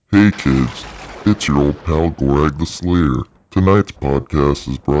Hey kids, it's your old pal Gorag the Slayer. Tonight's podcast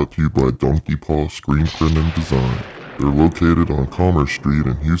is brought to you by Donkey Paw Screen Print and Design. They're located on Commerce Street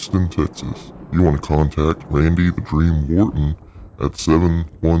in Houston, Texas. You want to contact Randy the Dream Wharton at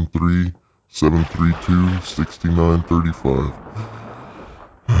 713-732-6935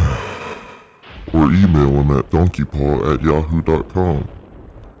 or email him at donkeypaw@yahoo.com.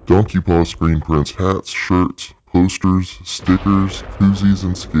 Donkey Paw Screen prints hats, shirts, posters, stickers, koozies,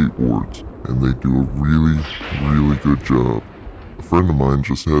 and skateboards, and they do a really, really good job. A friend of mine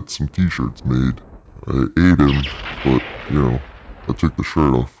just had some t-shirts made. I ate him, but, I took the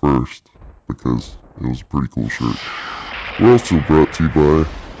shirt off first because it was a pretty cool shirt. We're also brought to you by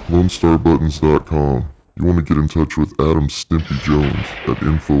LoneStarButtons.com. You want to get in touch with Adam Stimpy Jones at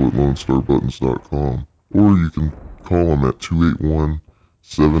info@LoneStarButtons.com, or you can call him at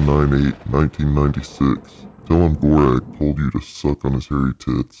 281-798-1996. Tell him Gorag told you to suck on his hairy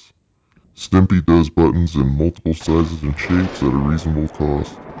tits. Stimpy does buttons in multiple sizes and shapes at a reasonable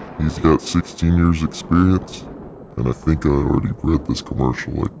cost. He's got 16 years experience, and I think I already read this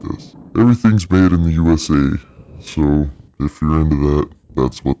commercial like this. Everything's made in the USA, so if you're into that,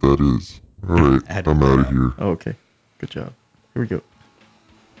 that's what that is. Alright, I'm out of here. Oh, okay. Good job. Here we go.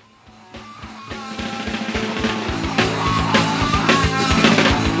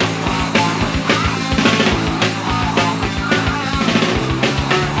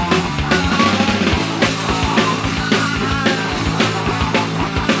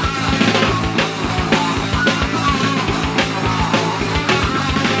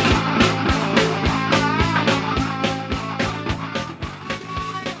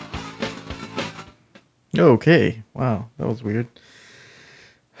 Okay. Wow, that was weird.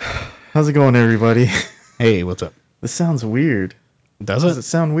 How's it going, everybody? Hey, what's up? This sounds weird. Does Does it? it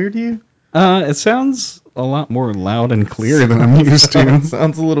sound weird to you? It sounds a lot more loud and clear than I'm used to.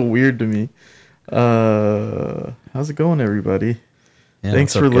 Sounds a little weird to me. How's it going, everybody? Yeah,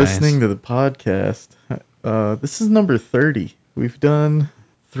 Thanks what's for up, listening guys? to the podcast. This is number 30. We've done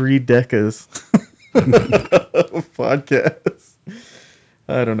 3 decas of podcasts.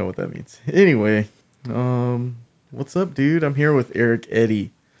 I don't know what that means. Anyway, what's up, dude? I'm here with Eric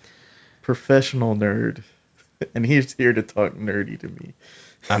Eddy, professional nerd, and he's here to talk nerdy to me.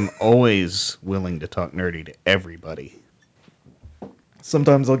 I'm always willing to talk nerdy to everybody.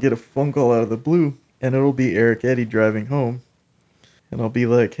 Sometimes I'll get a phone call out of the blue, and it'll be Eric Eddy driving home, and I'll be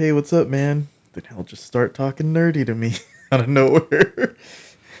like, "Hey, what's up, man?" Then he'll just start talking nerdy to me out of nowhere.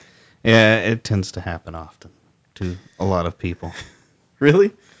 Yeah, it tends to happen often to a lot of people.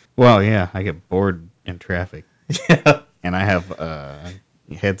 Really? Well, yeah, I get bored in traffic, Yeah. and I have a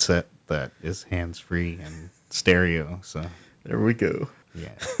headset that is hands-free and stereo, so There we go.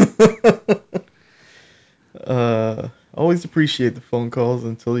 yeah. Always appreciate the phone calls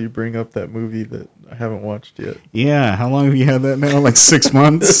until you bring up that movie that I haven't watched yet. Yeah, how long have you had that now? Like 6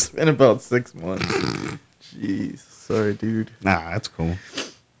 months? It's been about 6 months. Jeez. Sorry, dude. Nah, that's cool.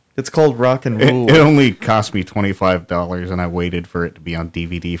 It's called Rock and Roll. It only cost me $25, and I waited for it to be on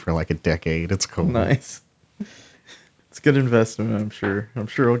DVD for like a decade. It's cool. Nice. It's a good investment, I'm sure. I'm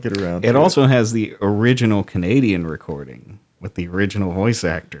sure I'll get around to It also has the original Canadian recording with the original voice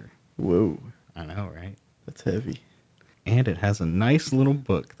actor. Whoa, I know, right? that's heavy. And it has a nice little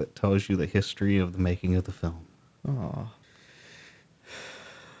book that tells you the history of the making of the film. Aw.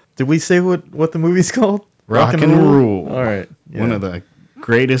 Did we say what the movie's called? Rock and Rule. All right. Yeah. One of the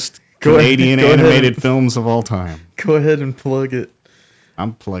greatest Go ahead- Canadian go ahead animated and- films of all time. Go ahead and plug it.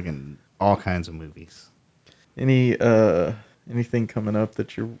 I'm plugging all kinds of movies. Anything coming up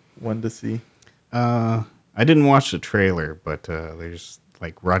that you're wanting to see? I didn't watch the trailer, but there's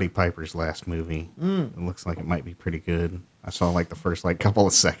like Roddy Piper's last movie. Mm. It looks like it might be pretty good. I saw like the first like couple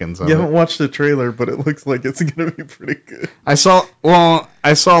of seconds of You it. haven't watched the trailer, but it looks like it's gonna be pretty good. I saw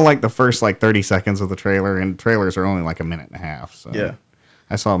like the first like 30 seconds of the trailer, and trailers are only like a minute and a half. So Yeah.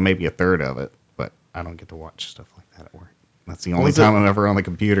 I saw maybe a third of it, but I don't get to watch stuff like that at work. That's the What only was time it? I'm ever on the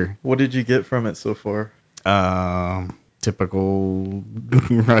computer. What did you get from it so far? Typical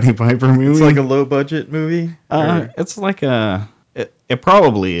Roddy Piper movie. It's like a low budget movie. Or- It's like it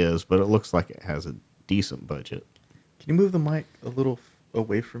probably is, but it looks like it has a decent budget. Can you move the mic a little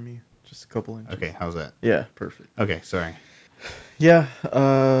away from me? Just a couple inches. Okay, how's that? Yeah, perfect. Okay, sorry. Yeah,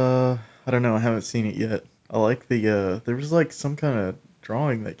 I don't know. I haven't seen it yet. I like there was like some kind of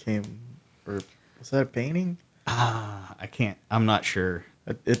drawing that came, or was that a painting? I'm not sure.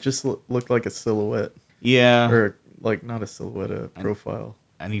 It just looked like a silhouette, Yeah, or like not a silhouette, a profile.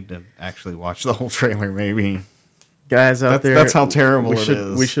 I need to actually watch the whole trailer, maybe. Guys out there, That's how terrible we it should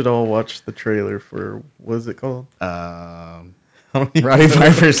is. we should all watch the trailer for what is it called? I don't even Roddy know.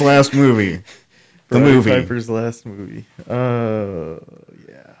 Piper's last movie. The Roddy movie. Piper's last movie.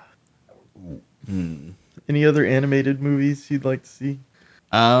 Yeah. Hmm. Any other animated movies you'd like to see?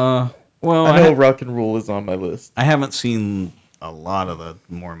 Well, I know Rock and Roll is on my list. I haven't seen a lot of the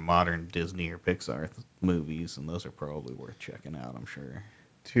more modern Disney or Pixar movies, and those are probably worth checking out, I'm sure.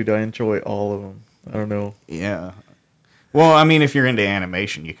 Dude, I enjoy all of them. I don't know. Yeah. Well, I mean, if you're into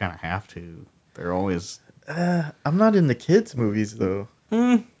animation, you kind of have to. They're always. I'm not into kids movies though.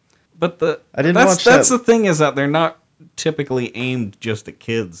 But I didn't that's watch that's that. the thing is that they're not typically aimed just at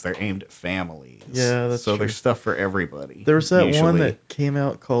kids. They're aimed at families. Yeah, that's so true. there's stuff for everybody. There was that one usually. that came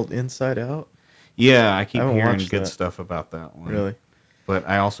out called Inside Out. Yeah, I keep haven't hearing watched good that. stuff about that one. Really? But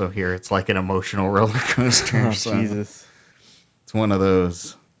I also hear it's like an emotional roller coaster. Oh, so Jesus. It's one of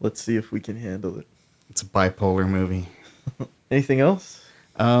those. Let's see if we can handle it. It's a bipolar movie. Anything else?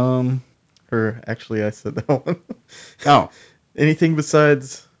 Um. Or actually, I said that one. Oh. Anything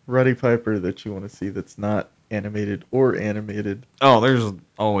besides Roddy Piper that you want to see that's not animated or animated? Oh, there's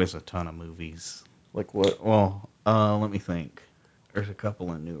always a ton of movies. Like what? Well, let me think. There's a couple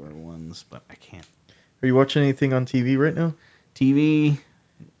of newer ones, but I can't. Are you watching anything on TV right now? TV,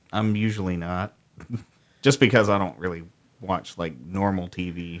 I'm usually not. Just because I don't really watch like normal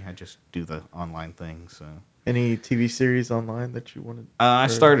TV. I just do the online thing. So Any TV series online that you wanted? I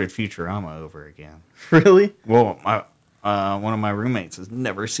started Futurama over again. Really? Well, my one of my roommates has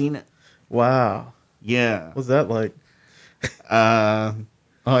never seen it. Wow. Yeah. What's that like?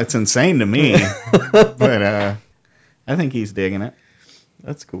 Well, it's insane to me, but I think he's digging it.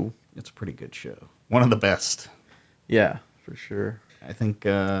 That's cool. It's a pretty good show. One of the best. Yeah, for sure. I think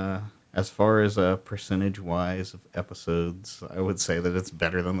as far as percentage-wise of episodes, I would say that it's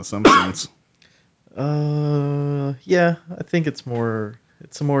better than The Simpsons. Yeah, I think it's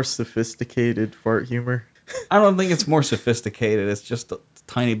a more sophisticated fart humor. I don't think it's more sophisticated. It's just a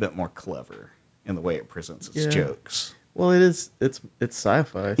tiny bit more clever in the way it presents its jokes. Well, it's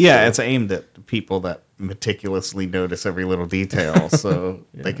sci-fi. Yeah, so- it's aimed at people that meticulously notice every little detail, so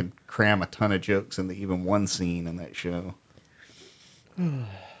Yeah. they can cram a ton of jokes into even one scene in that show.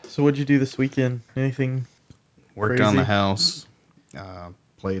 So what'd you do this weekend? Anything? Worked Crazy? on the house,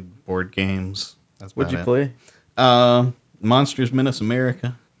 played board games. That's What'd about you it. play? Monsters Menace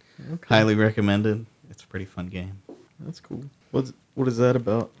America. Okay. Highly recommended. It's a pretty fun game. That's cool. What is that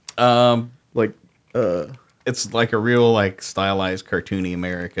about? Like, It's like a real like stylized cartoony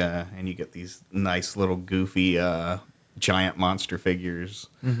America, and you get these nice little goofy giant monster figures.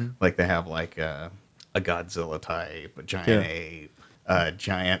 mhm. Like they have like a Godzilla type, a giant Yeah. ape, a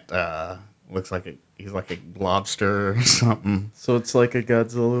giant looks like he's like a lobster or something. So it's like a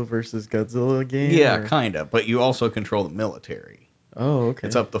Godzilla versus Godzilla game? Yeah, or- kind of. But you also control the military. Oh, okay.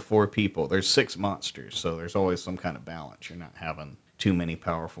 It's up to 4 people. There's 6 monsters, so there's always some kind of balance. You're not having too many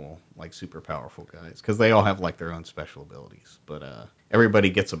powerful, like super powerful guys, because they all have like their own special abilities. But everybody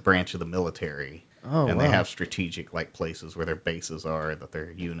gets a branch of the military, Oh, and wow. they have strategic like places where their bases are that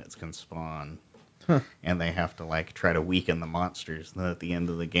their units can spawn. Huh. And they have to like try to weaken the monsters. And then at the end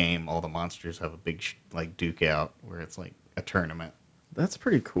of the game, all the monsters have a big like duke out where it's like a tournament. That's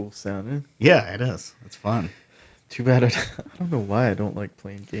pretty cool sounding. Yeah, it is. It's fun. Too bad I don't know why I don't like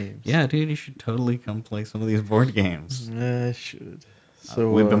playing games. Yeah, dude, you should totally come play some of these board games. I should.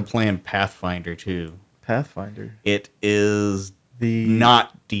 So We've been playing Pathfinder too. Pathfinder. It is The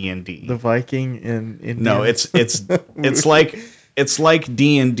not D&D. the Viking in Indian. No, it's like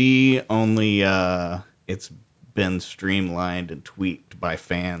D&D, only it's been streamlined and tweaked by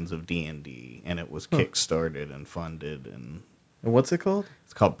fans of D&D, and it was kickstarted and funded, and And what's it called?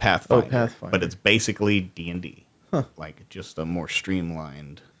 it's called Pathfinder. Oh, Pathfinder. But it's basically D&D. Huh. Like just a more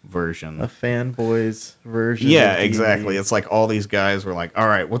streamlined version. A fanboys version. Yeah, of D&D. exactly. It's like all these guys were like, all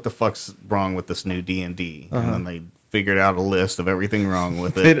right, what the fuck's wrong with this new D&D? Uh-huh. And then they figured out a list of everything wrong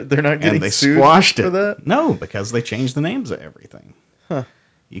with it. They're not getting and they sued squashed for it. that? No, because they changed the names of everything. Huh.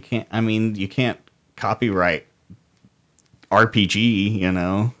 You can't copyright RPG, you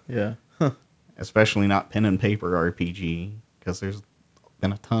know, Yeah. Huh. especially not pen and paper RPG, because there's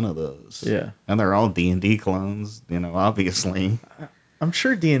been a ton of those. Yeah. And they're all D&D clones, you know, obviously. I'm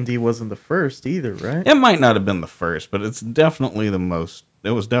sure D&D wasn't the first either, right? It might not have been the first, but it's definitely the most. It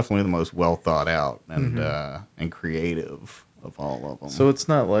was definitely the most well thought out and creative of all of them. So it's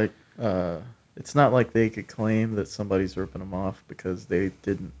not like they could claim that somebody's ripping them off because they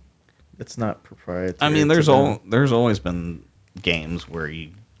didn't. It's not proprietary. I mean, to them. there's always been games where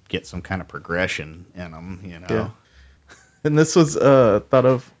you get some kind of progression in them, you know. Yeah. And this was thought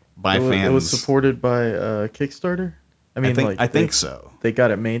of By it fans. was supported by Kickstarter. I mean, I think so. they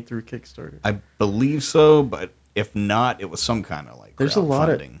got it made through Kickstarter. I believe so, but If not, it was some kind of like There's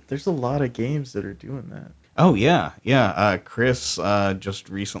crowdfunding. a lot of games that are doing that. Oh yeah, yeah. Chris just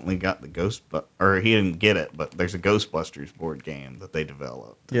recently got the or he didn't get it, but there's a Ghostbusters board game that they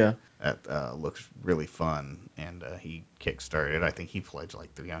developed. Yeah. That looks really fun, and he kickstarted. I think he pledged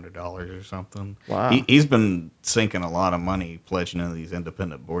like $300 or something. Wow. He's been sinking a lot of money pledging into these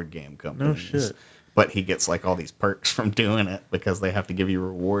independent board game companies. No shit. But he gets like all these perks from doing it because they have to give you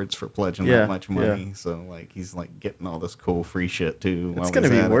rewards for pledging Yeah, that much money. yeah. So like he's like getting all this cool free shit too. It's while gonna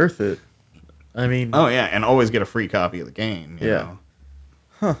he's be at it. worth it. I mean, Oh yeah, and always get a free copy of the game. You Yeah. know?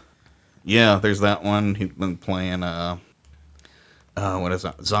 Huh. Yeah, there's that one. He's been playing what is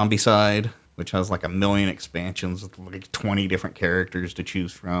that? Zombicide, which has like a million expansions with like 20 different characters to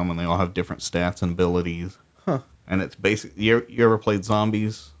choose from, and they all have different stats and abilities. Huh. And it's basically you ever played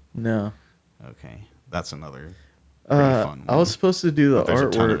Zombies? No. Okay, that's another pretty fun one. I was supposed to do the but there's a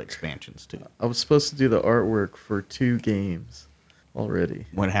ton of artwork. expansions too. I was supposed to do the artwork for 2 games already.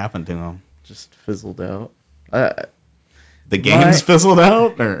 What happened to them? Just fizzled out. I, The games fizzled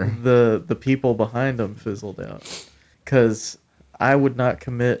out, or the people behind them fizzled out. Because I would not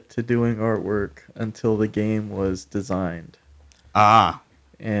commit to doing artwork until the game was designed.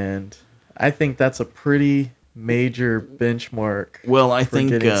 And I think that's a pretty major benchmark well, I for think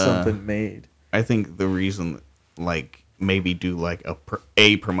getting something made. I think the reason, like, maybe do like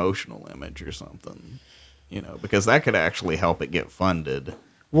a promotional image or something, because that could actually help it get funded.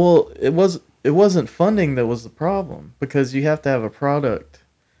 Well, it wasn't funding that was the problem, because you have to have a product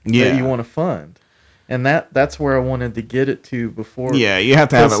that you want to fund. And that's where I wanted to get it to before. Yeah, you have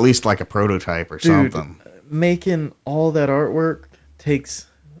to have at least like a prototype or something. Making all that artwork takes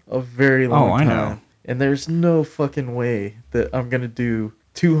a very long time. know. And there's no fucking way that I'm going to do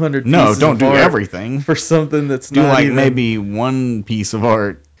 200 No, pieces don't of do art everything. for something that's Do not like even... maybe one piece of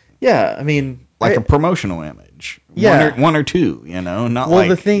art, Yeah, I mean... like a promotional image. Yeah. One or two, not Well, like,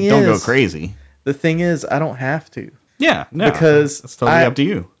 the thing don't go is- crazy. The thing is, I don't have to. Yeah, no, Because it's totally up to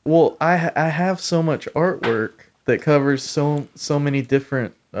you. Well, I have so much artwork that covers so many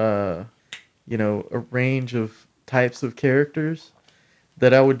different, a range of types of characters,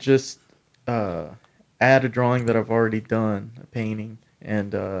 that I would just add a drawing that I've already done, a painting,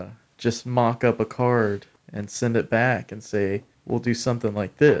 and just mock up a card and send it back and say, we'll do something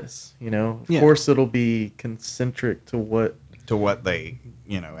like this. Of Yeah. course, it'll be concentric to what they,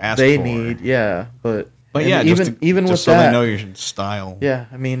 ask they for. need. Yeah, but But and yeah, even just with so that, they know your style. yeah,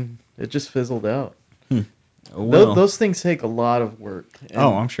 I mean, it just fizzled out. Oh, well. Those things take a lot of work. And,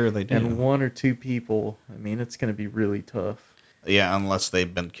 I'm sure they do. And 1 or 2 people, I mean, it's going to be really tough. Yeah, unless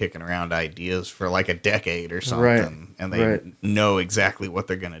they've been kicking around ideas for like a decade or something, and they know exactly what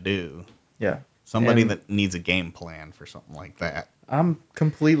they're going to do. Yeah. Somebody And that needs a game plan for something like that. I'm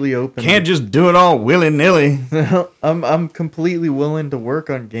completely open. Can't just do it all willy-nilly. I'm completely willing to work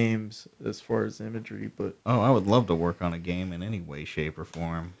on games as far as imagery, but... I would love to work on a game in any way, shape, or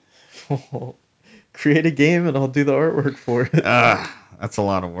form. Create a game and I'll do the artwork for it. That's a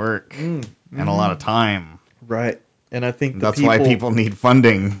lot of work. And a lot of time. Right. And I think that's why people need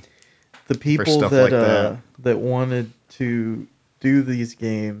funding. The people for stuff that like that wanted to do these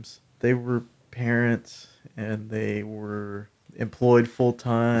games, they were parents and they were employed full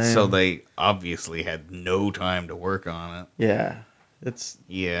time. So they obviously had no time to work on it. Yeah. It's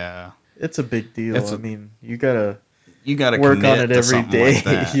a big deal. I mean, you gotta work on it every day, like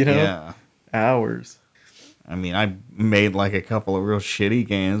that. Yeah. Hours. I mean, I made like a couple of real shitty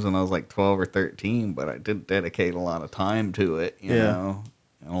games when I was like 12 or 13, but I did dedicate a lot of time to it, you know,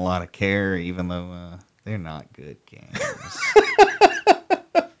 and a lot of care, even though they're not good games.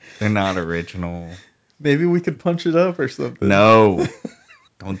 They're not original. Maybe we could punch it up or something. No,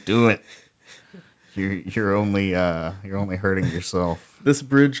 don't do it. You're only hurting yourself. This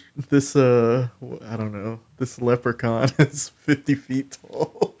bridge, I don't know, this leprechaun is 50 feet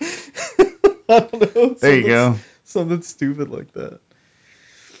tall. I don't know. There you go. Something stupid like that.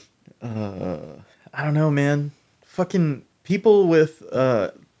 I don't know, man. Fucking people with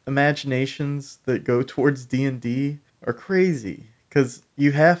imaginations that go towards D&D are crazy. Because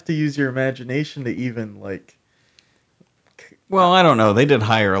you have to use your imagination to even, like... Well, I don't know. They did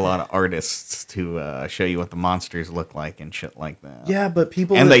hire a lot of artists to show you what the monsters look like and shit like that. Yeah, but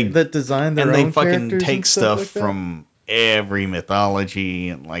people that design their own characters and they fucking take stuff like from every mythology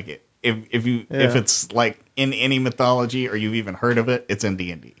and like it. If it's like in any mythology or you've even heard of it, it's in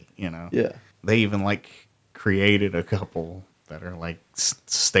D&D, Yeah. They even like created a couple that are like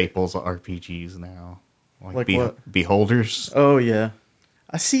staples of RPGs now. Like what? Beholders. Oh yeah.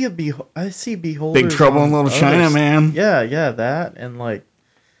 I see Beholders. Big Trouble in Little China, man. Yeah, that and like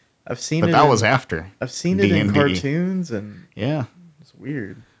I've seen But it. that was after I've seen it in D&D. cartoons, and Yeah. it's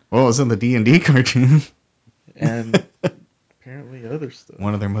weird. Well, it was in the D&D cartoon. And apparently other stuff.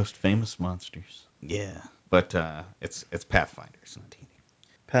 One of their most famous monsters. Yeah. But it's Pathfinder. It's not D&D.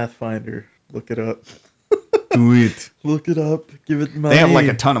 Pathfinder. Look it up. Do it. Look it up. Give it money. They have like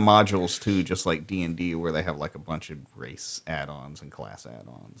a ton of modules too, just like D&D, where they have like a bunch of race add-ons and class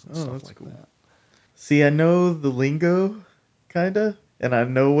add-ons and stuff that's like cool. that. See, I know the lingo, kinda, and I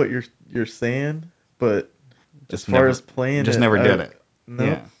know what you're saying, but Just as far never, as playing just it, never did it. No.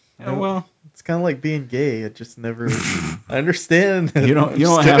 Yeah. Nope. Well, It's kind of like being gay. I just never. I understand. you don't I'm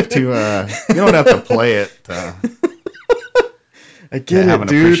just have kidding. to you don't have to play it. I get have it, an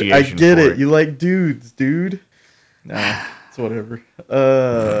dude. I appreciation get for it. it. You like dudes, dude. Nah, it's whatever.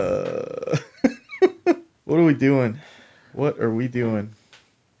 What are we doing? What are we doing?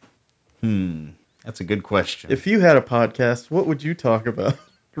 That's a good question. If you had a podcast, what would you talk about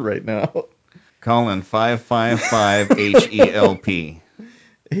right now? Colin 555 HELP.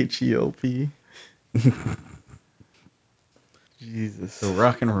 HELP. Jesus. So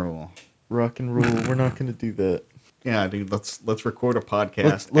rock and roll. Rock and roll. We're not going to do that. Yeah, dude. Let's record a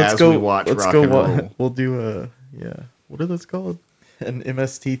podcast Let's as go, we watch let's rock go and roll. We'll do a what are those called? An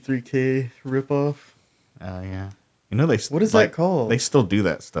MST3K ripoff. Oh yeah. You know they. What is that called? They still do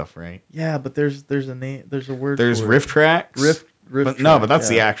that stuff, right? Yeah, but there's a name. There's a word. There's for riff it. tracks. Riff. But Track, no, but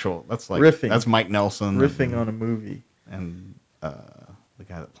that's yeah. the actual. That's like riffing. That's Mike Nelson. Riffing on a movie. And the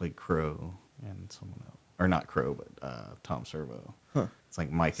guy that played Crow and someone else, or not Crow, but Tom Servo. Huh. It's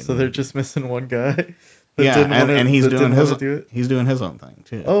like Mike and. So they're just missing one guy. Yeah, and he's doing his. Do it? He's doing his own thing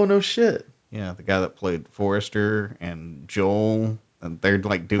too. Oh no shit. Yeah, the guy that played Forrester and Joel, and they're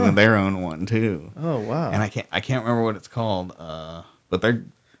like doing their own one too. Oh wow. And I can't remember what it's called. But they're.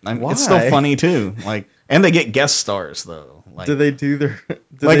 Why? It's still funny too. Like, and they get guest stars though. Like, do they do their?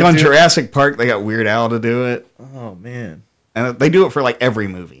 Like on Jurassic Park, they got Weird Al to do it. Oh man. And they do it for like every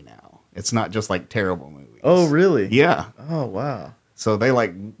movie now. It's not just like terrible movies. Oh really? Yeah. Oh wow. So they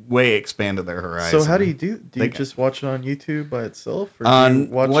like way expanded their horizon. So how do you do? Do you just watch it on YouTube by itself, or do you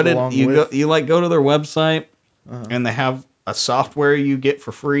watch along you with? You like go to their website, and they have a software you get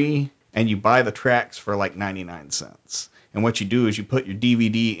for free, and you buy the tracks for like 99 cents. And what you do is you put your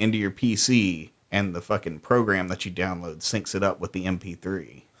DVD into your PC, and the fucking program that you download syncs it up with the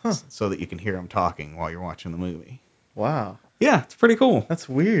MP3, so that you can hear them talking while you're watching the movie. Wow. Yeah, it's pretty cool. That's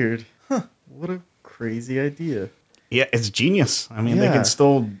weird. Huh. What a crazy idea. Yeah, it's genius. I mean,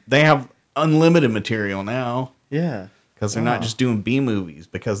 they have unlimited material now. Yeah. Because they're not just doing B movies,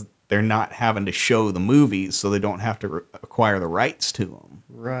 because they're not having to show the movies, so they don't have to acquire the rights to them.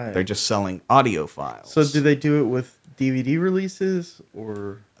 Right. They're just selling audio files. So do they do it with DVD releases,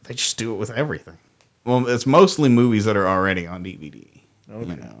 or? They just do it with everything. Well, it's mostly movies that are already on DVD. Okay.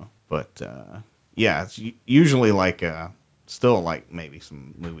 You know, but yeah, it's usually like still like maybe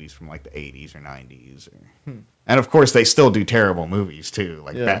some movies from like the 80s or 90s, and of course they still do terrible movies too,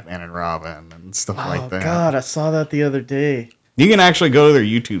 like Batman and Robin and stuff like that. Oh God, I saw that the other day. You can actually go to their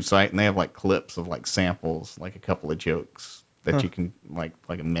YouTube site and they have like clips of like samples, like a couple of jokes that you can like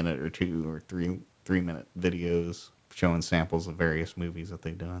a minute or two or 3 minute videos showing samples of various movies that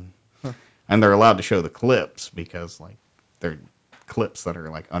they've done. And they're allowed to show the clips because like they're clips that are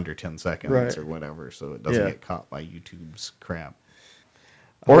like under 10 seconds or whatever, so it doesn't get caught by YouTube's crap.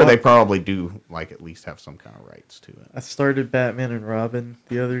 Or they probably do like at least have some kind of rights to it. I started Batman and Robin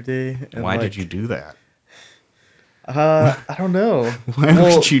the other day. And why did you do that? I don't know. Why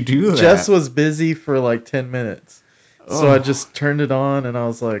would you do that? Jess was busy for like 10 minutes. So I just turned it on and I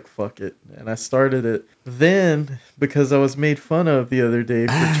was like, fuck it. And I started it. Then, because I was made fun of the other day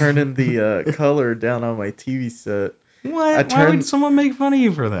for turning the color down on my TV set. What? Why would someone make fun of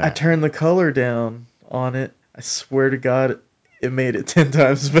you for that? I turned the color down on it. I swear to God, it made it 10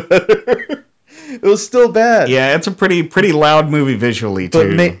 times better. It was still bad. Yeah, it's a pretty loud movie visually,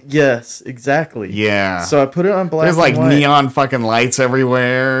 too. Yes, exactly. Yeah. So I put it on black and white. There's like neon fucking lights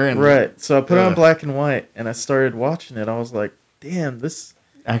everywhere. And, right. So I put it on black and white, and I started watching it. I was like, damn, this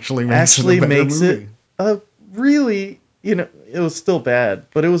actually makes it really, it was still bad,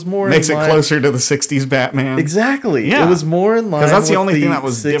 but it was more makes in line. Makes it closer to the 60s Batman. Exactly. Yeah. It was more in line. Because that's the with only thing that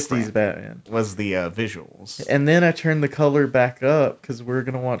was 60s different. Batman was the visuals. And then I turned the color back up because we were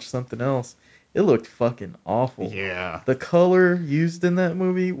gonna watch something else. It looked fucking awful. Yeah. The color used in that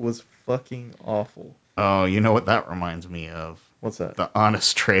movie was fucking awful. Oh, you know what that reminds me of? What's that? The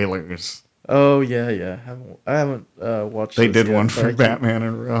Honest trailers. Oh yeah. I haven't watched. They did one for Batman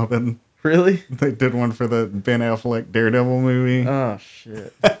and Robin. Really? They did one for the Ben Affleck Daredevil movie. Oh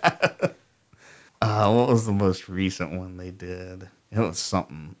shit. What was the most recent one they did? It was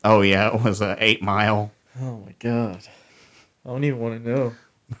something. Oh yeah, it was 8 Mile. Oh my god. I don't even want to know.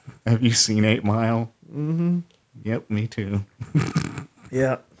 Have you seen 8 Mile? Mm-hmm. Yep, me too.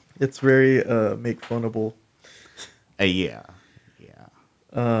 Yeah. It's very make funnable. Yeah, yeah.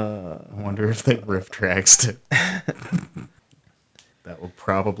 I wonder if they riff tracks it. That would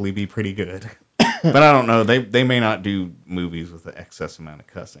probably be pretty good. But I don't know. They may not do movies with the excess amount of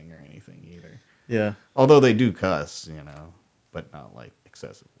cussing or anything either. Yeah. Although they do cuss, but not like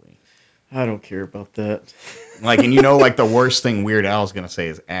excessively. I don't care about that. Like, and like the worst thing Weird Al's gonna say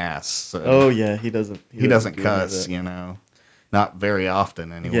is ass. So Oh yeah, he doesn't. he doesn't do any of cuss, that. not very often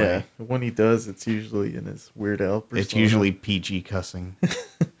Yeah, anyway. when he does, it's usually in his Weird Al persona. It's usually PG cussing.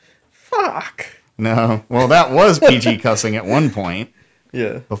 Fuck. No, well that was PG cussing at one point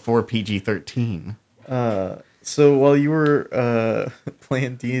Yeah. before PG-13. So while you were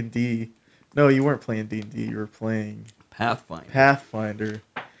playing D&D, no, you weren't playing D&D. You were playing Pathfinder.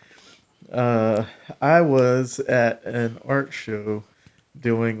 Uh, I was at an art show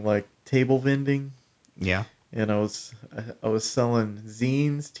doing like table vending, Yeah. and I was selling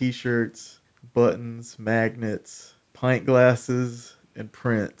zines, T-shirts, buttons, magnets, pint glasses, and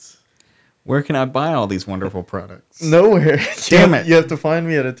prints. Where can I buy all these wonderful products? Nowhere. Damn it. You have to find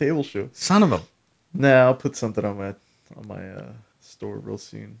me at a table show. Son of a... Nah, I'll put something on my store real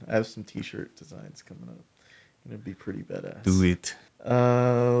soon. I have some T-shirt designs coming up. Gonna be pretty badass. Do it.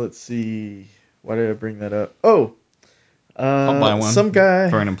 Let's see. Why did I bring that up? Oh, I'll buy one some guy.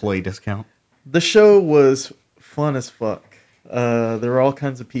 for an employee discount. The show was fun as fuck. There were all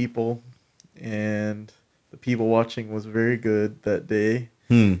kinds of people, and the people watching was very good that day.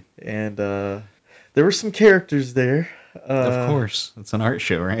 And there were some characters there. Of course. It's an art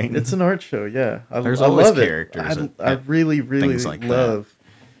show, right? It's an art show, yeah. There's I always love characters it. at I really, really things like love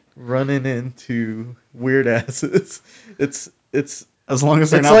running into weird asses. It's as long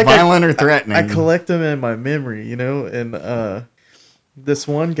as they're it's not like violent or threatening. I collect them in my memory, and this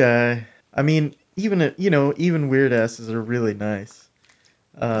one guy, I mean, even weird asses are really nice.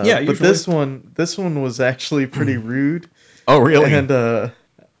 Yeah, but usually. this one was actually pretty rude. Oh, really? And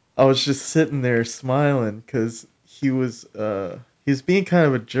I was just sitting there smiling because he was being kind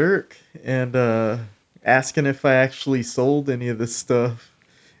of a jerk and asking if I actually sold any of this stuff.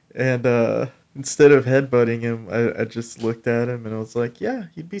 And instead of headbutting him, I just looked at him and I was like, "Yeah,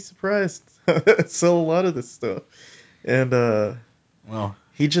 you'd be surprised. I sell a lot of this stuff." And well,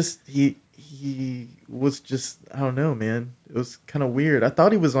 he was just, I don't know, man. It was kind of weird. I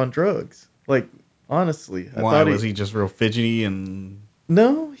thought he was on drugs. Like, honestly, I why thought was he just real fidgety and?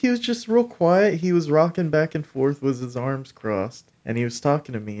 No, he was just real quiet. He was rocking back and forth with his arms crossed, and he was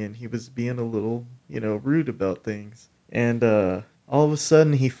talking to me, and he was being a little, rude about things. And all of a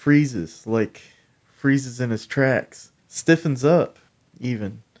sudden, he freezes in his tracks, stiffens up,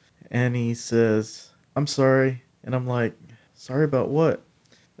 even, and he says, "I'm sorry," and I'm like, "Sorry about what?"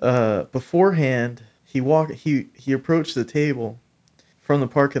 Beforehand, he approached the table from the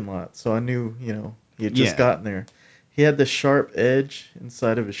parking lot, so I knew, he had just Yeah. gotten there. He had this sharp edge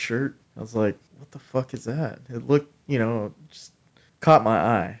inside of his shirt. I was like, what the fuck is that? It looked, just caught my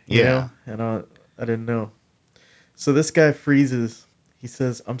eye, Yeah. and I didn't know. So this guy freezes. He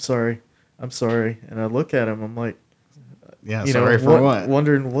says, I'm sorry. I'm sorry. And I look at him. I'm like, Yeah, sorry for what?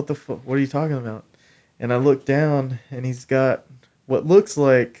 wondering what the fuck, what are you talking about? And I look down, and he's got what looks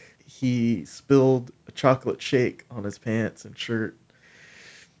like he spilled a chocolate shake on his pants and shirt.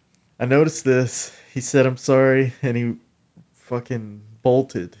 I noticed this. He said, I'm sorry, and he fucking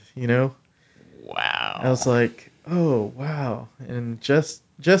bolted, Wow. I was like, oh, wow. And Jess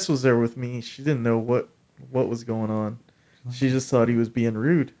was there with me. She didn't know what was going on. She just thought he was being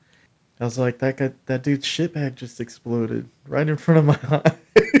rude. I was like, that dude's shitbag just exploded right in front of my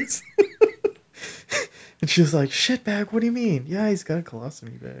eyes. And she was like, shitbag, what do you mean? Yeah, he's got a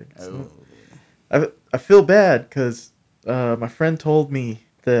colostomy bag. So I feel bad because my friend told me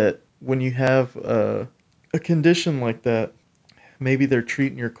that when you have a condition like that, maybe they're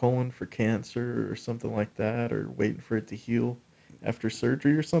treating your colon for cancer or something like that, or waiting for it to heal after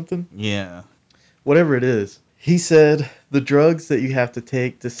surgery or something. Yeah. Whatever it is. He said the drugs that you have to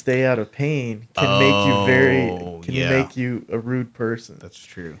take to stay out of pain can make you a rude person. That's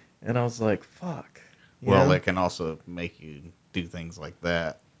true. And I was like, fuck. Well, it can also make you do things like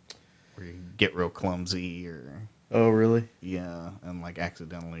that, where you get real clumsy or. Oh, really? Yeah, and like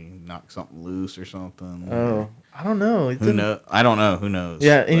accidentally knock something loose or something. Oh, I don't know. Who knows? I don't know. Who knows?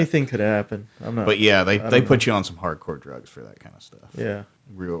 Yeah, anything could happen. I'm not. But yeah, I they don't put know. you on some hardcore drugs for that kind of stuff. Yeah.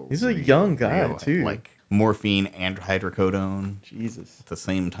 He's Real, a young guy, too. Like morphine and hydrocodone Jesus. at the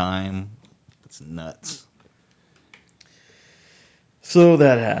same time. That's nuts. So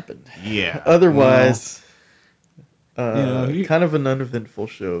that happened. Yeah. Otherwise, you- kind of an uneventful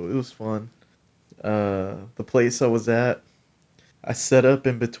show. It was fun. The place I was at, I set up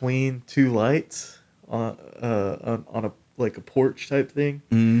in between two lights on a like a porch type thing,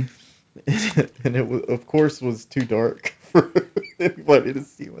 Mm. and it was, of course, was too dark for anybody to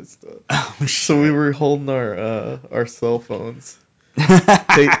see my stuff. Oh, So we shit. were holding our cell phones,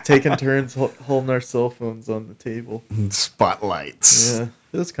 taking turns holding our cell phones on the table. Spotlights. Yeah,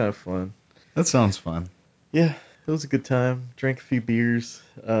 it was kind of fun. That sounds fun. Yeah, it was a good time. Drank a few beers.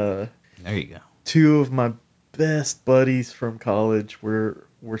 There you go. Two of my best buddies from college were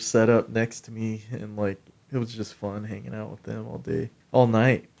set up next to me, and like it was just fun hanging out with them all day, all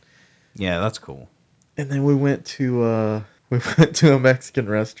night. Yeah, that's cool. And then we went to a Mexican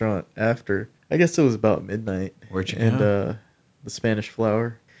restaurant after. I guess it was about midnight. Where'd you and go? The Spanish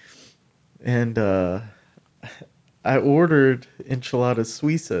Flower. And I ordered enchiladas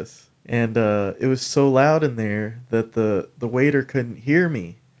suizas, and it was so loud in there that the waiter couldn't hear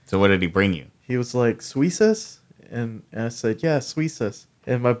me. So what did he bring you? He was like, "Suizas?" And I said, "Yeah, suizas."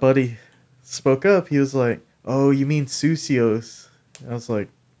 And my buddy spoke up. He was like, "Oh, you mean sucios?" And I was like,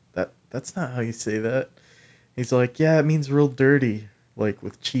 "That's not how you say that." He's like, "Yeah, it means real dirty, like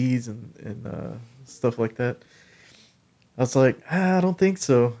with cheese and stuff like that." I was like, "I don't think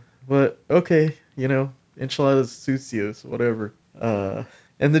so, but okay, enchiladas sucios, whatever."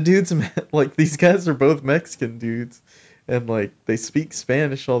 And the dudes, like these guys are both Mexican dudes, and like they speak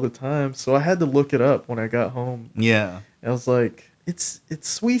Spanish all the time, so I had to look it up when I got home. Yeah. I was like, it's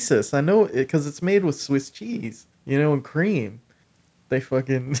Suizas. I know it because it's made with Swiss cheese, and cream. They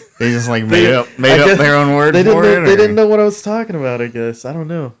fucking They just like they- made up I guess their own word they for didn't it. know, they or- didn't know what I was talking about. I guess I don't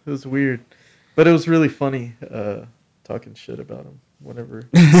know. It was weird, but it was really funny talking shit about them whenever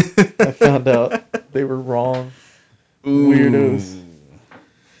I found out they were wrong. Weirdos.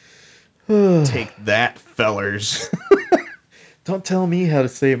 Take that, fellers. Don't tell me how to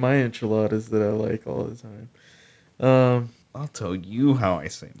say my enchiladas that I like all the time. I'll tell you how I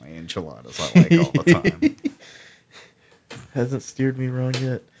say my enchiladas I like all the time. Hasn't steered me wrong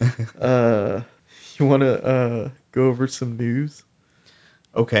yet. You want to go over some news?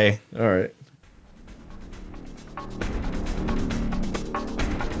 Okay. All right.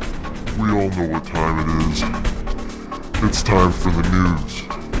 We all know what time it is. It's time for the news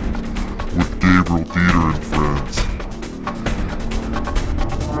with Gabriel Dieter and friends.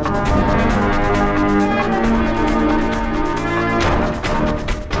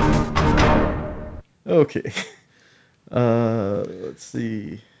 Okay. Let's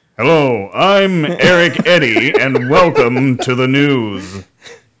see. Hello, I'm Eric Eddy, and welcome to the news.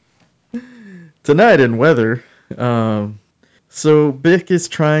 Tonight in weather, so Bic is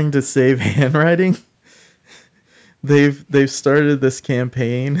trying to save handwriting. They've started this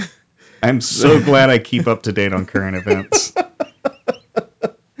campaign. I'm so glad I keep up to date on current events.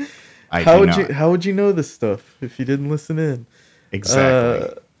 I How do would not. you how would you know this stuff if you didn't listen in?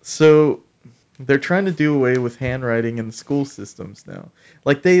 Exactly. So they're trying to do away with handwriting in the school systems now.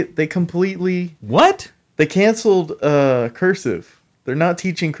 Like they completely What? they canceled cursive. They're not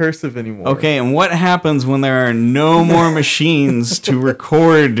teaching cursive anymore. Okay, and what happens when there are no more machines to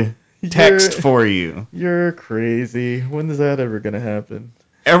record text You're- for you? You're crazy. When is that ever gonna happen?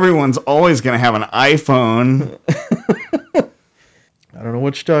 Everyone's always going to have an iPhone. I don't know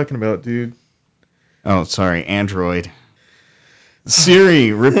what you're talking about, dude. Oh, sorry, Android.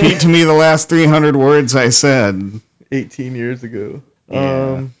 Siri, repeat to me the last 300 words I said. 18 years ago.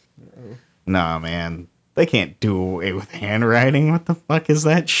 Yeah. Nah, man. They can't do away with handwriting. What the fuck is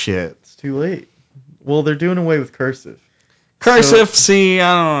that shit? It's too late. Well, they're doing away with cursive. Cursive, see,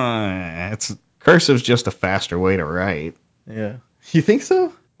 I don't know. Cursive's just a faster way to write. Yeah. You think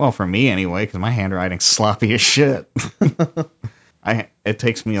so? Well, for me anyway, because my handwriting's sloppy as shit. It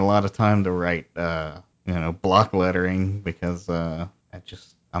takes me a lot of time to write, block lettering because I'm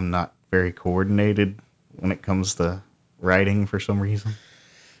not very coordinated when it comes to writing for some reason.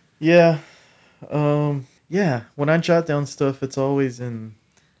 Yeah. Yeah. When I jot down stuff, it's always in.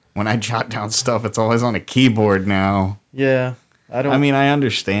 When I jot down stuff, it's always on a keyboard now. Yeah. I don't. I mean, I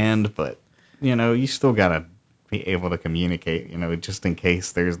understand, but you still gotta be able to communicate. Just in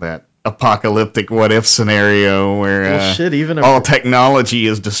case there's that apocalyptic what if scenario where well, shit. all technology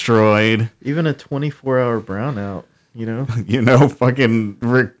is destroyed. Even a 24-hour brownout. You know. Fucking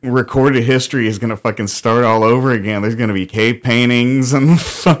recorded history is gonna fucking start all over again. There's gonna be cave paintings and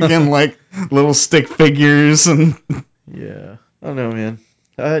fucking like little stick figures and. Yeah. I don't know, man.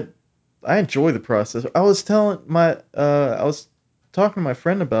 I enjoy the process. I was telling talking to my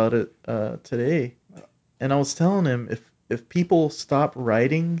friend about it today, and I was telling him if people stop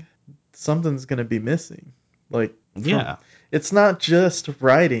writing, something's gonna be missing. Like, Yeah. it's not just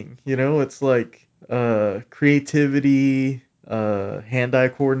writing, it's like creativity, hand-eye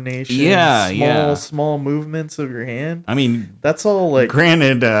coordination, Yeah, yeah. small movements of your hand. I mean, That's all like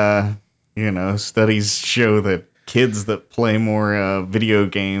granted, studies show that kids that play more video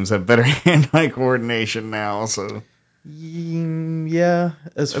games have better hand-eye coordination now. So, yeah,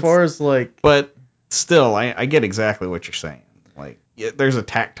 as far as like but still, I get exactly what you're saying. Like, there's a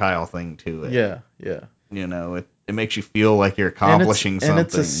tactile thing to it. yeah. It makes you feel like you're accomplishing And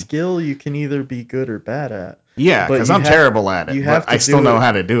it's a something. skill you can either be good or bad at. Yeah, But because you I'm have- terrible at it, you but have to I still do know it.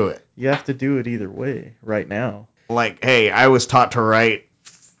 how to do it. You have to do it either way right now. Like, hey, I was taught to write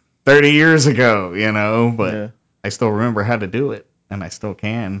 30 years ago, but Yeah. I still remember how to do it, and I still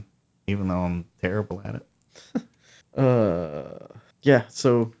can, even though I'm terrible at it. Yeah,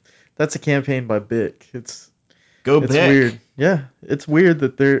 so that's a campaign by Bic. It's Go it's Bic. weird. Yeah, it's weird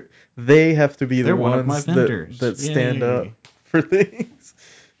that they have to be the They're one of my ones vendors. that stand Yay. up for things.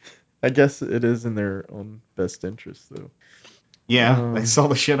 I guess it is in their own best interest though. Yeah, they sell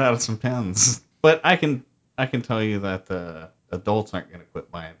the shit out of some pens. But I can tell you that adults aren't going to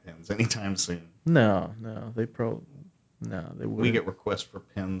quit buying pens anytime soon. No, they wouldn't. We get requests for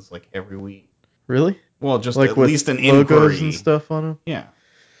pens like every week. Really? Well, just Like at with least an logos inquiry. and stuff on them. Yeah,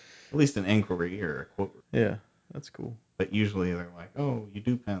 at least an inquiry or a quote. Yeah, that's cool. But usually they're like, "Oh, you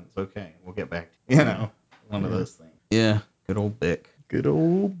do pens? Okay, we'll get back to you." One of those things. Yeah, good old Bic. Good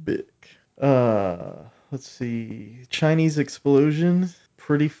old Bic. Let's see. Chinese explosion.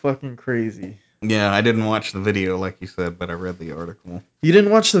 Pretty fucking crazy. Yeah, I didn't watch the video like you said, but I read the article. You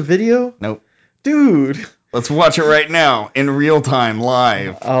didn't watch the video? Nope. Dude! Let's watch it right now, in real time,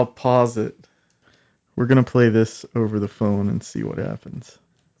 live. I'll pause it. We're gonna play this over the phone and see what happens. Is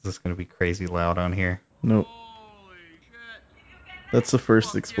this gonna be crazy loud on here? Nope. That's the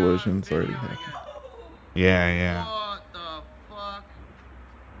first explosion. It's already happened. Yeah. What the fuck?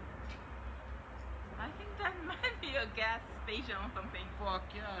 I think that might be a gas station or something. Fuck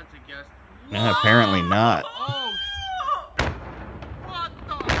yeah, it's a guess. Yeah, apparently not. Oh, what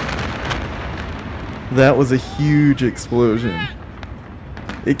the? That was a huge explosion.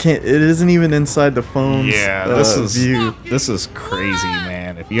 It isn't even inside the phone's view. This is crazy,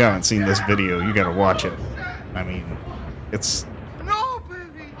 man. If you haven't seen this video, you gotta watch it. I mean, it's No,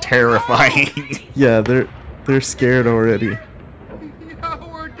 baby. terrifying. Yeah, they're scared already.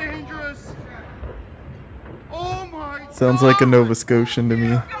 Yeah, we're dangerous. Oh my god. Sounds like a Nova Scotian to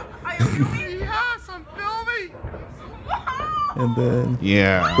me. Are you filming? Yes, I'm filming. And then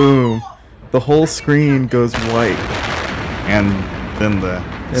Yeah. boom, the whole screen goes white. And then the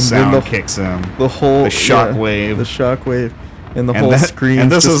And sound then kicks in. The whole The shockwave. the shockwave, and the And whole that- screen.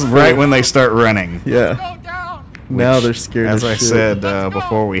 And this is right when they start running. Yeah. Go down. Now Which, they're scared as as I shit. said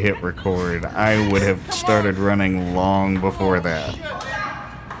before we hit record, I would have started running long before that.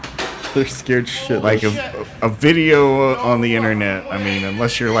 They're scared shitless. Like a video on the internet, I mean,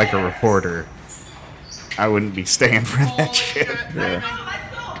 unless you're like a reporter, I wouldn't be staying for that shit. Yeah.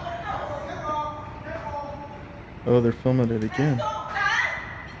 Oh, they're filming it again.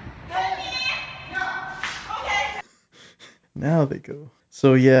 Now they go.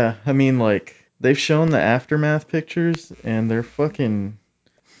 So yeah, I mean, like, they've shown the aftermath pictures, and they're fucking.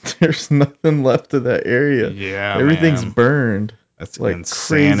 There's nothing left of that area. Yeah, Everything's man. burned. That's like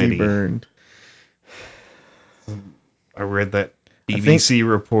insanity. Crazy burned. I read that BBC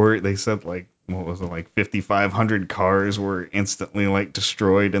report. They said like, what was it, like 5,500 cars were instantly like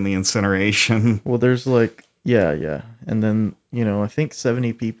destroyed in the incineration. Well, there's like yeah, and then I think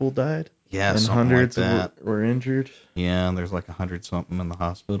 70 people died. Yeah, and something hundreds like that. were injured. Yeah, and there's like 100 something in the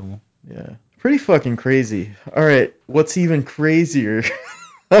hospital. Yeah, pretty fucking crazy. All right, what's even crazier?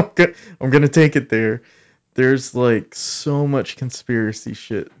 I'm gonna take it there. There's like so much conspiracy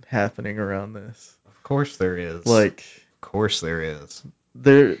shit happening around this. Of course there is. Like, of course there is.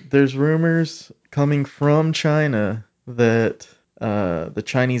 There's rumors coming from China that the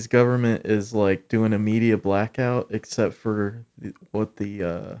Chinese government is like doing a media blackout, except for what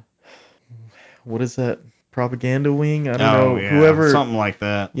is that, propaganda wing? I don't know. Yeah, Whoever, something like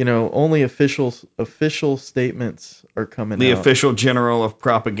that. Only official statements are coming out. The official general of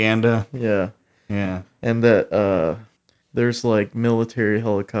propaganda. Yeah. Yeah. And that there's like military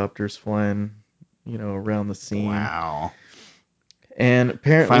helicopters flying, around the scene. Wow. And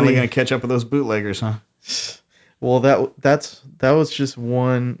apparently finally gonna catch up with those bootleggers, huh? Well, that was just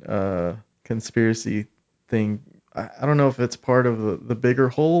one conspiracy thing. I don't know if it's part of the bigger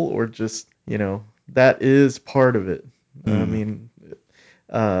whole or just that is part of it. I mean,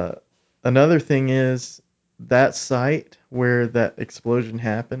 Another thing is that site where that explosion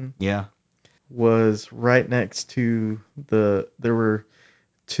happened Yeah. was right next to there were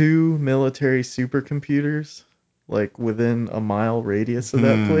 2 military supercomputers like within a mile radius of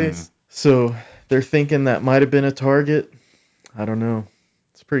that place. So they're thinking that might have been a target. I don't know.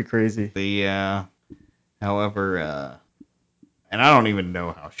 It's pretty crazy. However, and I don't even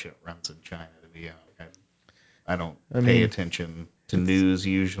know how shit runs in China, to be honest. I don't pay attention to news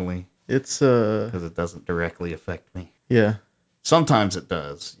usually It's because it doesn't directly affect me. yeah. Sometimes it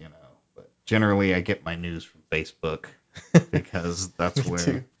does, but generally I get my news from Facebook because that's Me where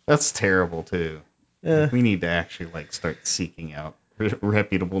too. that's terrible too. Yeah. We need to actually start seeking out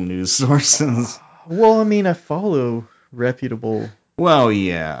reputable news sources. Well, I mean, I follow reputable Well,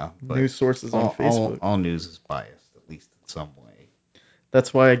 yeah, but news sources on Facebook. all news is biased, at least in some way.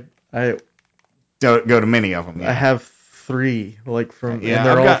 That's why I Don't go to many of them. Yeah. I have 3 like from Yeah, and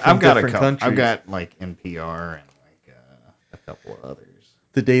they're all from different countries. I've got like NPR and a couple of others.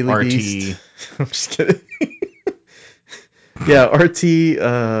 The Daily RT. Beast. I'm just kidding. Yeah, RT.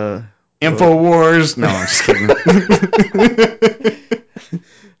 Infowars. No, I'm just kidding.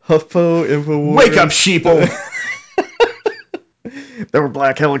 HuffPo, Infowars. Wake up, sheeple. There were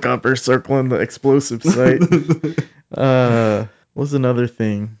black helicopters circling the explosive site. What's another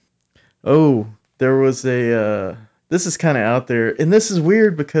thing? Oh, there was a. This is kind of out there, and this is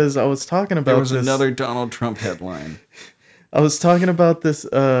weird because I was talking about There was this. another Donald Trump headline. I was talking about this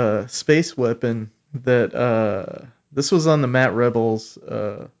space weapon that this was on the Matt Rebels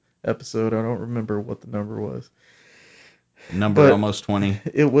episode. I don't remember what the number was. Number almost 20.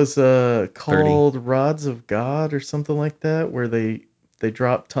 It was called 30. Rods of God or something like that, where they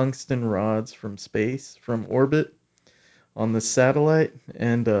drop tungsten rods from space, from orbit, on the satellite,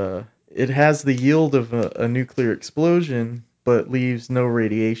 and it has the yield of a nuclear explosion, but leaves no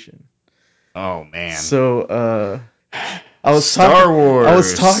radiation. Oh man! So I was Star Wars. I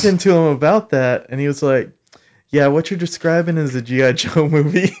was talking to him about that, and he was like, "Yeah, what you're describing is a G.I. Joe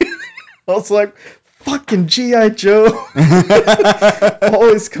movie." I was like, "Fucking G.I. Joe!"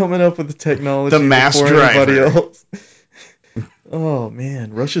 Always coming up with the technology the mass before driver. anybody else. Oh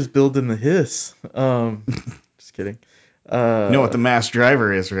man, Russia's building the Hiss. Just kidding. You know what the mass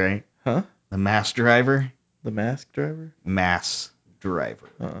driver is, right? Huh? The mass driver? The mask driver? Mass driver.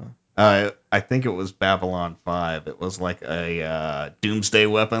 I think it was Babylon 5. It was like a doomsday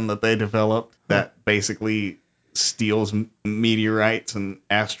weapon that they developed that basically steals meteorites and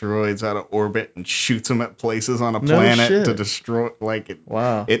asteroids out of orbit and shoots them at places on a planet to destroy.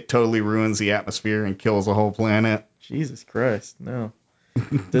 Wow. It totally ruins the atmosphere and kills the whole planet. Jesus Christ, no.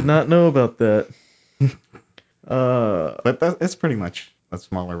 Did not know about that. But it's pretty much a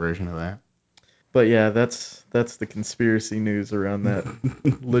smaller version of that. But yeah, that's the conspiracy news around that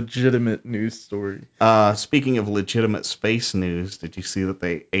legitimate news story. Speaking of legitimate space news, did you see that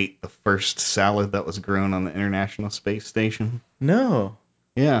they ate the first salad that was grown on the International Space Station? No.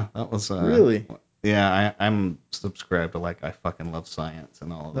 Yeah, that was really. Yeah, I'm subscribed to I fucking love science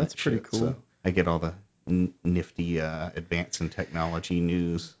and all of that. That's pretty cool. So I get all the nifty advance in technology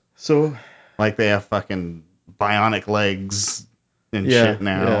news. So they have fucking bionic legs and shit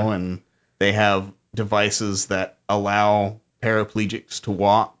now, and they have devices that allow paraplegics to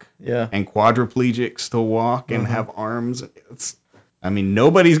walk and quadriplegics to walk and have arms.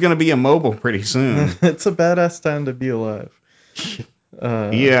 Nobody's going to be immobile pretty soon. It's a badass time to be alive.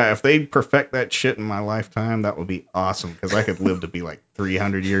 Yeah, if they perfect that shit in my lifetime, that would be awesome because I could live to be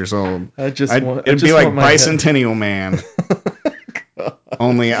 300 years old. It'd be like Bicentennial Man.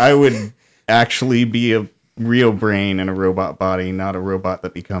 Only I would actually be a real brain in a robot body, not a robot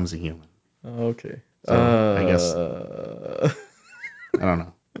that becomes a human. Okay. So, I guess I don't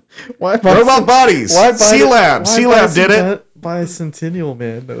know. Why robot bodies? C-Lab. C-Lab did it. Bicentennial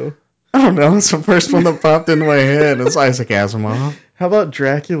Man, though. I don't know. It's the first one that popped into my head. It's Isaac Asimov. How about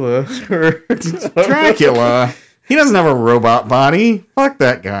Dracula? Dracula? He doesn't have a robot body. Fuck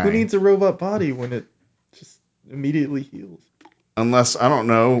that guy. Who needs a robot body when it just immediately heals? Unless, I don't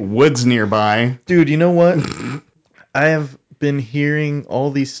know, wood's nearby. Dude, you know what? I have been hearing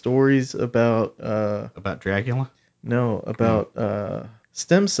all these stories about... About Dracula? No, about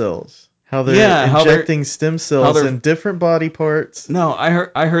stem cells. How they're injecting stem cells in different body parts. No,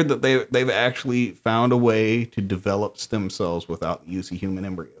 I heard that they've actually found a way to develop stem cells without the use of human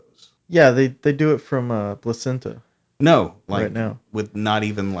embryos. Yeah, they do it from placenta. No, right now. With not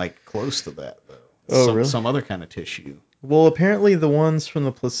even close to that though. Oh, really? Some other kind of tissue. Well, apparently the ones from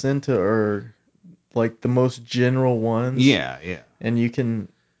the placenta are the most general ones. Yeah. And you can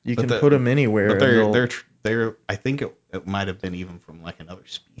put them anywhere. But I think it might have been even from like another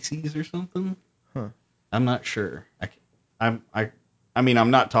species or something. Huh. I'm not sure. I mean,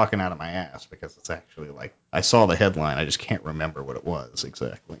 I'm not talking out of my ass because it's actually like I saw the headline. I just can't remember what it was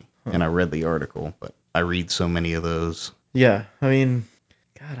exactly. And I read the article, but I read so many of those. Yeah, I mean,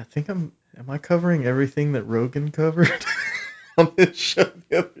 God, I think am I covering everything that Rogan covered on his show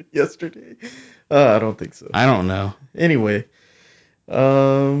yesterday? I don't think so. I don't know. Anyway,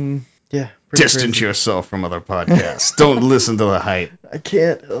 yeah, pretty Distance crazy. yourself from other podcasts. Don't listen to the hype. I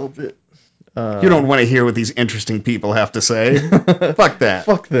can't help it. You don't want to hear what these interesting people have to say. Fuck that.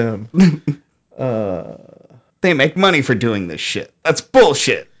 Fuck them. They make money for doing this shit. That's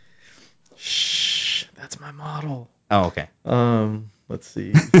bullshit. Shh, that's my model. Oh, okay. Let's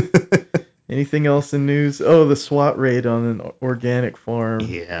see. Anything else in news? Oh, the SWAT raid on an organic farm.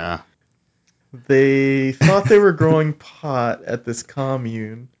 Yeah. They thought they were growing pot at this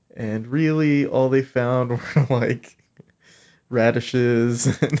commune, and really all they found were like radishes.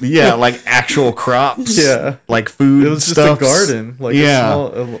 And Yeah, like actual crops. Yeah. Like food It was just stuffs. a garden, like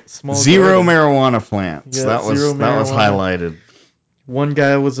a small Zero garden. marijuana plants. Yeah, that was zero that was marijuana. highlighted. One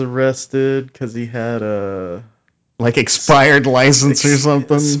guy was arrested because he had a Like expired license or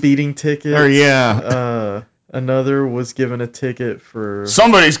something. speeding ticket. Or yeah. Another was given a ticket for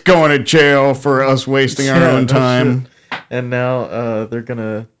Somebody's going to jail for us wasting our Yeah, own no time. shit. And now they're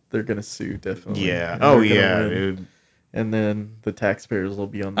gonna sue definitely. Yeah. And Oh they're gonna yeah, win. dude. And then the taxpayers will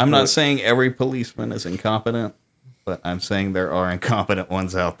be on the I'm hook. not saying every policeman is incompetent, but I'm saying there are incompetent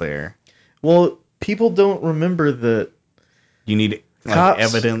ones out there. Well, people don't remember that You need like cops,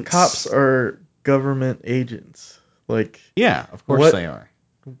 evidence. Cops are government agents. Like, Yeah, of course they are.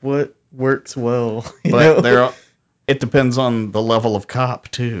 What works well? But it depends on the level of cop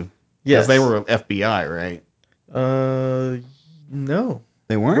too. Yes. Because they were FBI, right? No.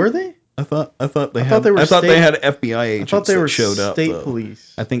 They weren't. Were they? I thought they I had. thought they were I thought they state- had FBI agents I thought they that were showed up. state Though.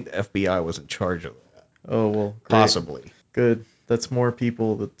 police. I think the FBI was in charge of that. Oh well, great. Possibly. Good. That's more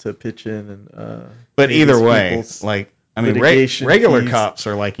people to pitch in and. But pay either these way, people's like I mean, litigation regular fees. cops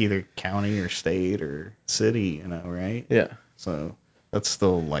are like either county or state or city, you know, right? Yeah. So that's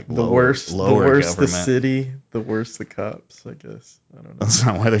still like The lower, worse the government. city, the worse the cops. I guess. I don't know. That's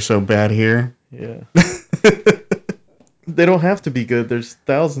not why they're so bad here. Yeah. They don't have to be good. There's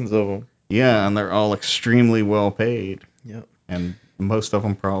thousands of them. Yeah, and they're all extremely well paid. Yep. And most of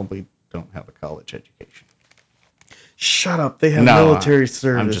them probably don't have a college education. Shut up. They have No, military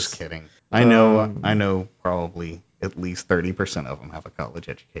service. I'm just kidding. I know probably at least 30% of them have a college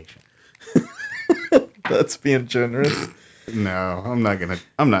education. That's being generous. No, I'm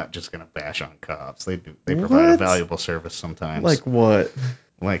not just gonna bash on cops. They provide a What? valuable service sometimes. Like what?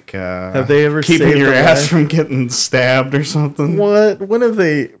 Like Have they ever keeping saved your a ass life? from getting stabbed or something? What? When have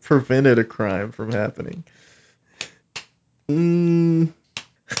they prevented a crime from happening?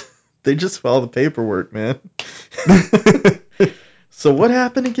 They just file the paperwork, man. So what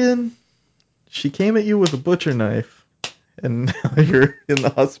happened again? She came at you with a butcher knife, and now you're in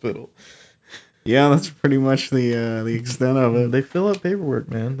the hospital. Yeah, that's pretty much the extent of it. They fill out paperwork,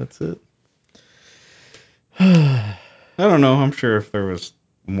 man. That's it. I don't know. I'm sure if there was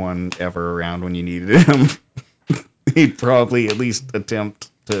one ever around when you needed him, he'd probably at least attempt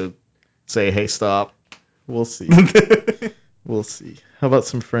to say, "Hey, stop." We'll see. We'll see. How about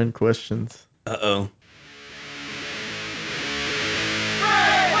some friend questions? Uh-oh.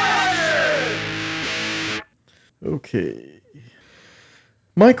 Okay.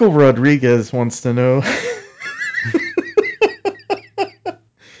 Michael Rodriguez wants to know,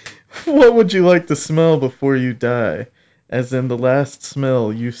 what would you like to smell before you die? As in the last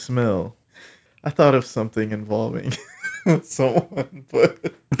smell you smell. I thought of something involving someone,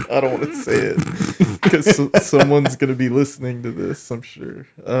 but I don't want to say it because someone's going to be listening to this, I'm sure.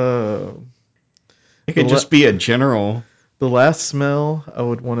 It could just be a general. The last smell I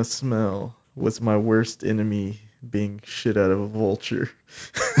would want to smell was my worst enemy being shit out of a vulture.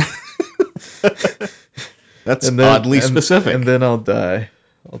 That's oddly specific. And then I'll die.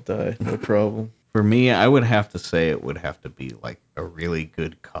 No problem. For me, I would have to say it would have to be like a really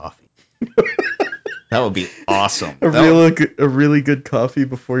good coffee. That would be awesome. A really good coffee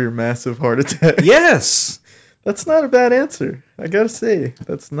before your massive heart attack. Yes. That's not a bad answer. I gotta say,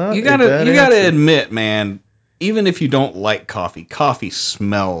 that's not. You a bad gotta answer. admit, man. Even if you don't like coffee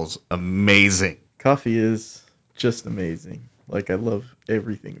smells amazing. Coffee is just amazing. Like I love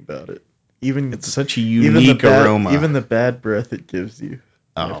everything about it. It's such a unique aroma. Even the bad breath it gives you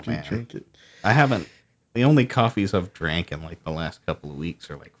after you drink it. The only coffees I've drank in like the last couple of weeks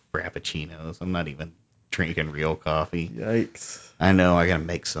are like frappuccinos. I'm not even drinking real coffee. Yikes. I know, I gotta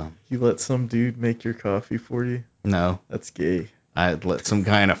make some. You let some dude make your coffee for you? No, That's gay. I'd let some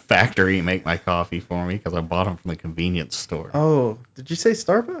guy in a factory make my coffee for me because I bought them from the convenience store. Oh, did you say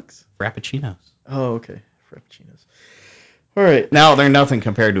Starbucks? Frappuccinos. Oh, okay. Frappuccinos. All right. Now, they're nothing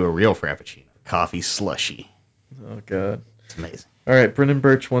compared to a real Frappuccino. Coffee slushy. Oh, God. It's amazing. All right. Brendan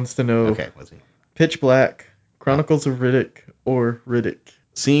Birch wants to know Okay, what's he? Pitch Black, Chronicles of Riddick, or Riddick?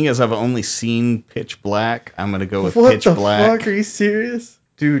 Seeing as I've only seen Pitch Black, I'm going to go with What Pitch the Black. fuck? Are you serious?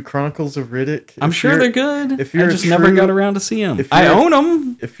 Dude, Chronicles of Riddick. I'm sure they're good. if you're I a just never true- got around to see them. if I you're a- own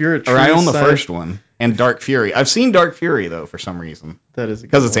them. If you're a true Or I own the sci- first one. And Dark Fury. I've seen Dark Fury, though, for some reason. That is a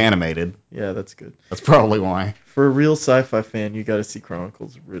Because good it's one. animated. Yeah, that's good. That's probably why. For a real sci-fi fan, you got to see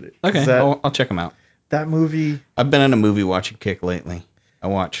Chronicles of Riddick. 'Cause Okay, I'll check them out. that movie. I've been in a movie watching kick lately. I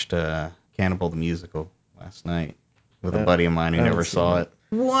watched Cannibal the Musical last night with a buddy of mine who I haven't never seen saw it.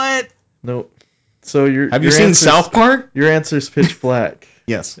 it. What? Nope. So Have you seen South Park? Your answer's Pitch Black.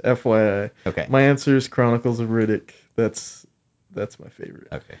 Yes. FYI. Okay. My answer is Chronicles of Riddick. That's my favorite.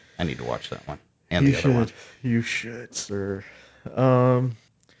 Okay. I need to watch that one. And You the other one. You should, sir.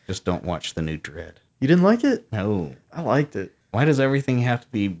 Just don't watch the new Dread. You didn't like it? No. I liked it. Why does everything have to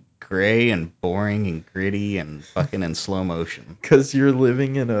be gray and boring and gritty and fucking in slow motion? Because you're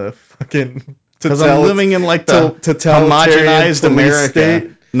living in a fucking. Because I'm living in like the totalitarian homogenized police America.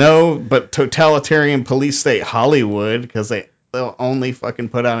 state. No, but totalitarian police state Hollywood, because they'll only fucking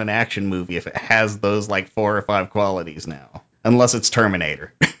put out an action movie if it has those like 4 or 5 qualities now. Unless it's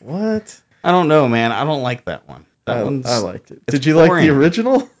Terminator. What? I don't know, man. I don't like that one. I one's liked it. it's Did you like boring. the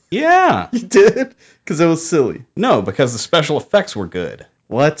original? Yeah. You did? Because it was silly. No, because the special effects were good.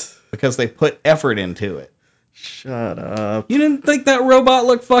 What? Because they put effort into it. Shut up. You didn't think that robot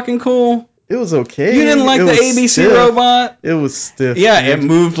looked fucking cool? It was okay. You didn't like It the was ABC stiff. robot? It was stiff. Yeah, dude. it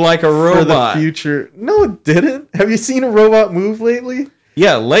moved like a For the robot. future. No, it didn't. Have you seen a robot move lately?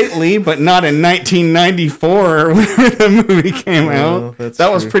 Yeah, lately, but not in 1994 when the movie came out. that's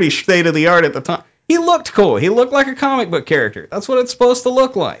That was true. pretty state of the art at the time. He looked cool. He looked like a comic book character. That's what it's supposed to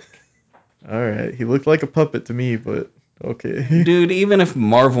look like. All right. He looked like a puppet to me, but okay. Dude, even if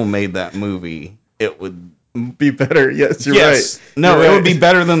Marvel made that movie, it would Be better. Yes, you're yes. right. No, You're it right. would be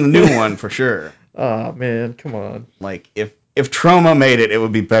better than the new one for sure. Aw, man. Come on. Like if Troma made it, it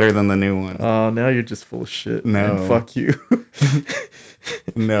would be better than the new one. Oh, now you're just full of shit. No. And fuck you.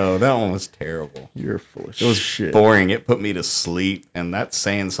 No, that one was terrible. You're full of It was shit. boring. It put me to sleep, and that's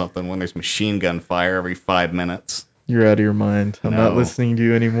saying something when there's machine gun fire every 5 minutes. You're out of your mind. I'm not No. listening to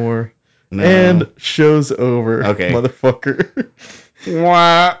you anymore. No. And show's over. Okay. Motherfucker.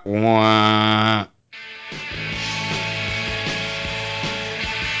 Wah, wah.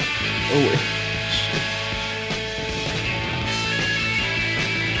 Oh, wait.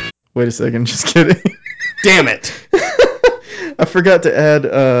 Wait a second. Just kidding. Damn it. I forgot to add,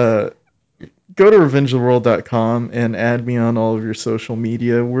 go to revengetheworld.com and add me on all of your social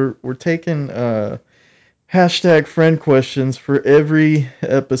media. We're taking hashtag friend questions for every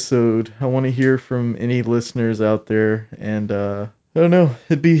episode. I want to hear from any listeners out there, and I don't know.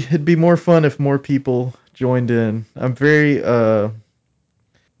 It'd be more fun if more people joined in. I'm very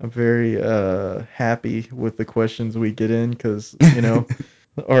happy with the questions we get in because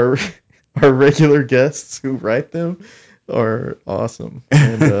our regular guests who write them are awesome,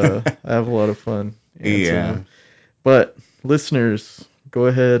 and I have a lot of fun answering Yeah. them. But listeners, go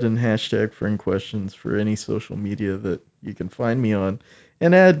ahead and hashtag friend questions for any social media that you can find me on,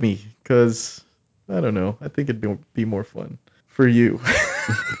 and add me because I don't know. I think it'd be more fun for you.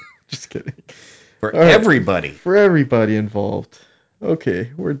 Just kidding. For All right. everybody. For everybody involved.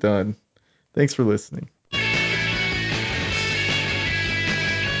 Okay, we're done. Thanks for listening.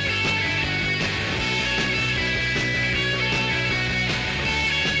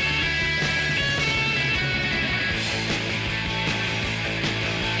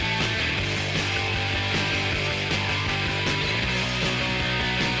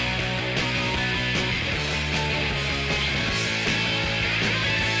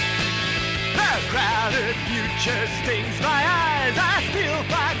 The crowded future stings my eyes. I still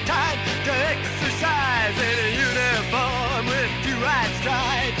find time to exercise in a uniform with 2 white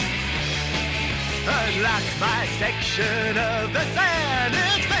stripes. Unlock my section of the sand.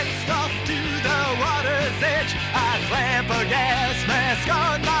 It's fenced off to the water's edge. I clamp a gas mask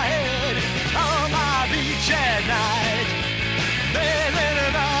on my head on my beach at night. There's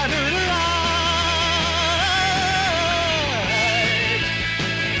an honored light.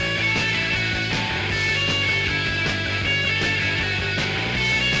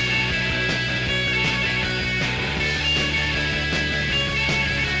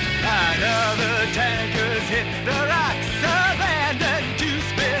 Another tanker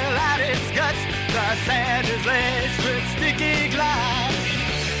is laced with sticky glass.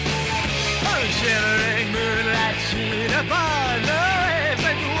 A shivering moonlight sheen upon the waves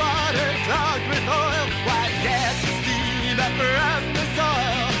and water clogged with oil. White gas and steam up from the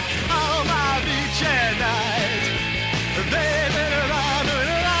soil. All my beach at night, bathing in my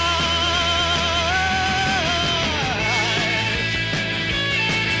moonlight.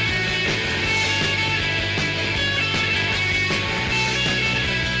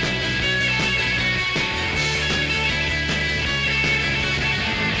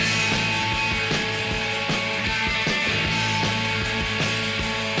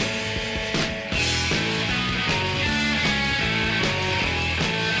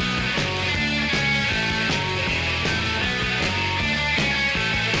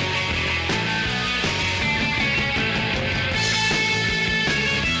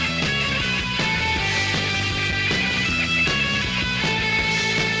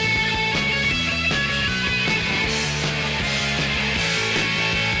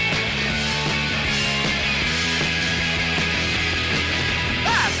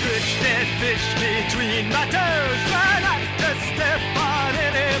 I switched and fished between my toes, try not to step on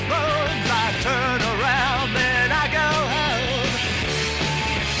any bones. I turn around, then I go home.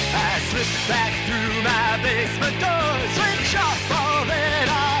 I slip back through my basement door.